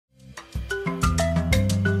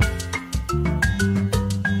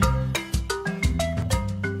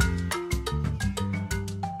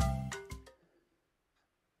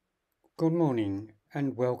Good morning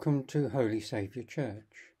and welcome to Holy Saviour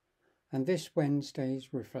Church and this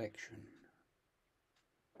Wednesday's reflection.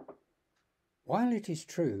 While it is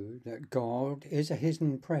true that God is a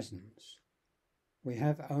hidden presence, we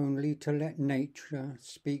have only to let nature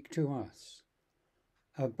speak to us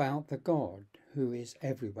about the God who is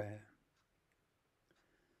everywhere.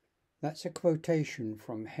 That's a quotation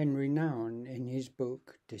from Henry Nouwen in his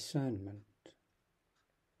book Discernment.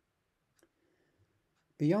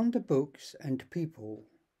 Beyond the books and people,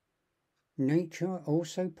 nature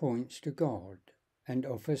also points to God and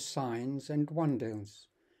offers signs and wonders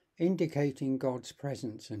indicating God's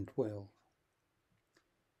presence and will.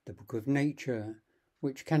 The book of nature,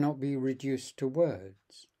 which cannot be reduced to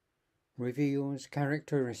words, reveals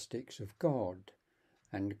characteristics of God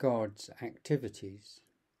and God's activities.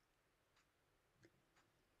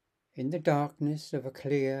 In the darkness of a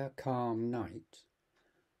clear, calm night,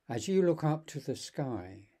 as you look up to the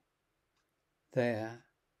sky, there,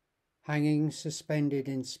 hanging suspended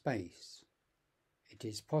in space, it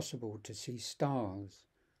is possible to see stars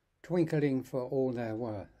twinkling for all their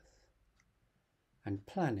worth, and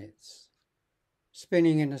planets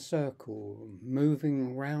spinning in a circle,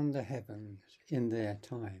 moving round the heavens in their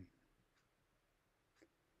time.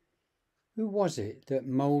 Who was it that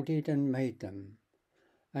moulded and made them,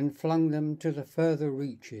 and flung them to the further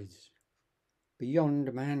reaches,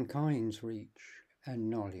 beyond mankind's reach and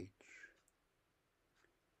knowledge?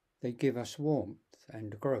 They give us warmth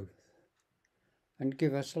and growth, and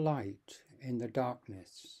give us light in the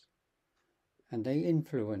darkness, and they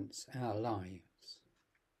influence our lives.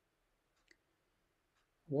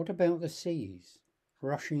 What about the seas,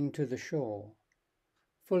 rushing to the shore,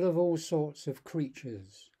 full of all sorts of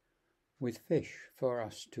creatures, with fish for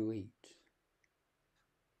us to eat?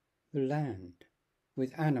 The land,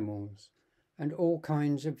 with animals, and all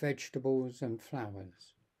kinds of vegetables and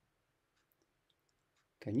flowers.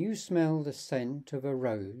 Can you smell the scent of a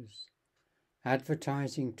rose,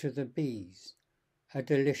 advertising to the bees a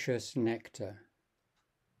delicious nectar?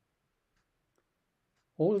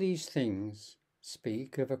 All these things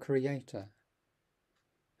speak of a Creator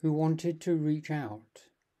who wanted to reach out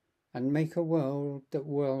and make a world that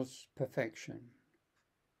was perfection,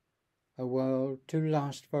 a world to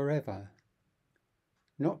last forever,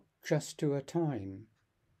 not just to a time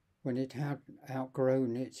when it had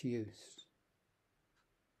outgrown its use.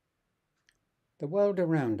 The world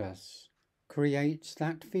around us creates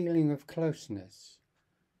that feeling of closeness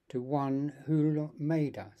to one who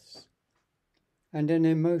made us, and an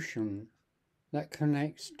emotion that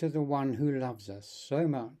connects to the one who loves us so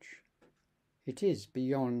much it is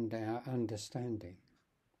beyond our understanding.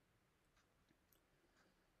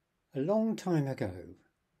 A long time ago,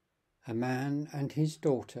 a man and his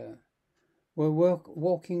daughter were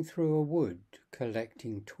walking through a wood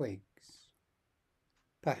collecting twigs,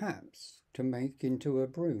 perhaps to make into a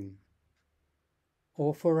broom,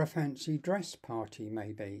 or for a fancy dress party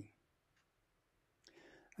maybe.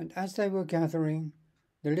 And as they were gathering,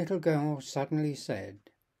 the little girl suddenly said,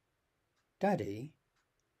 "Daddy,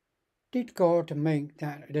 did God make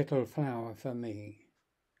that little flower for me?"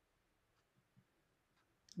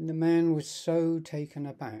 And the man was so taken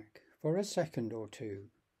aback for a second or two,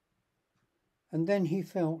 and then he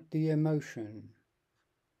felt the emotion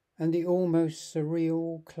and the almost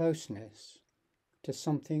surreal closeness to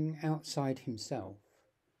something outside himself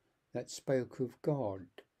that spoke of God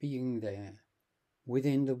being there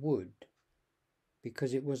within the wood,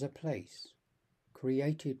 because it was a place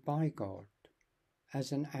created by God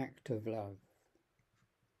as an act of love.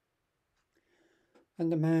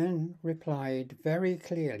 And the man replied very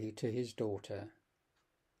clearly to his daughter,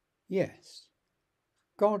 "Yes,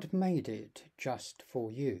 God made it just for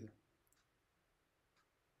you."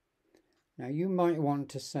 Now you might want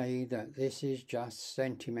to say that this is just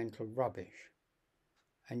sentimental rubbish,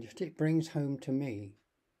 and yet it brings home to me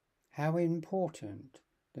how important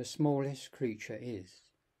the smallest creature is.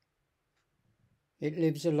 It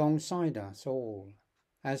lives alongside us all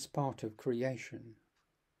as part of creation,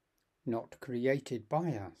 not created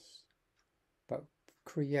by us, but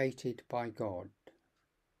created by God.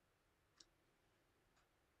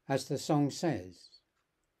 As the song says,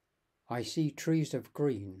 "I see trees of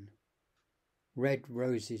green, red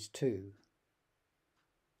roses too.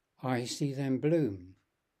 I see them bloom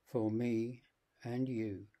for me and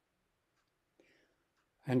you.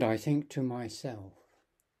 And I think to myself,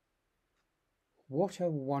 what a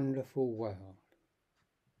wonderful world.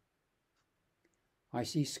 I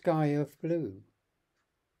see sky of blue,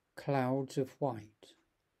 clouds of white,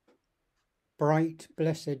 bright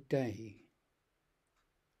blessed day,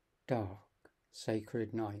 dark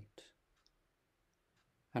sacred night.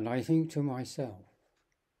 and I think to myself,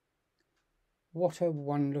 what a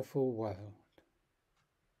wonderful world.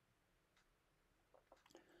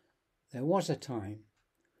 There was a time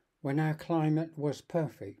when our climate was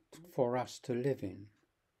perfect for us to live in,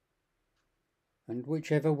 and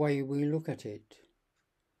whichever way we look at it,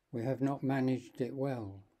 we have not managed it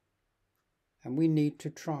well, and we need to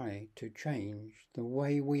try to change the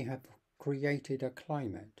way we have created a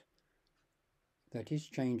climate that is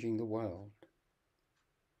changing the world.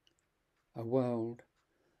 A world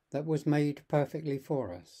that was made perfectly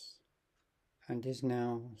for us and is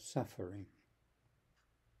now suffering.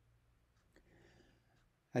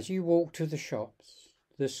 As you walk to the shops,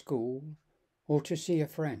 the school, or to see a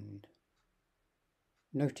friend,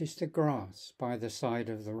 notice the grass by the side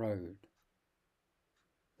of the road,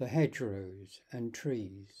 the hedgerows and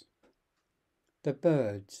trees, the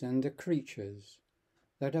birds and the creatures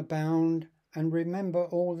that abound, and remember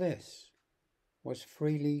all this was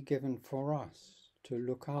freely given for us to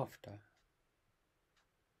look after.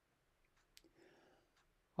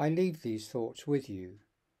 I leave these thoughts with you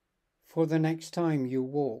for the next time you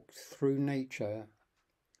walk through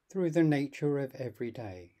the nature of every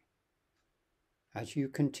day, as you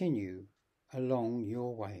continue along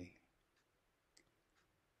your way.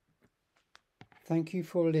 Thank you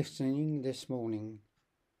for listening this morning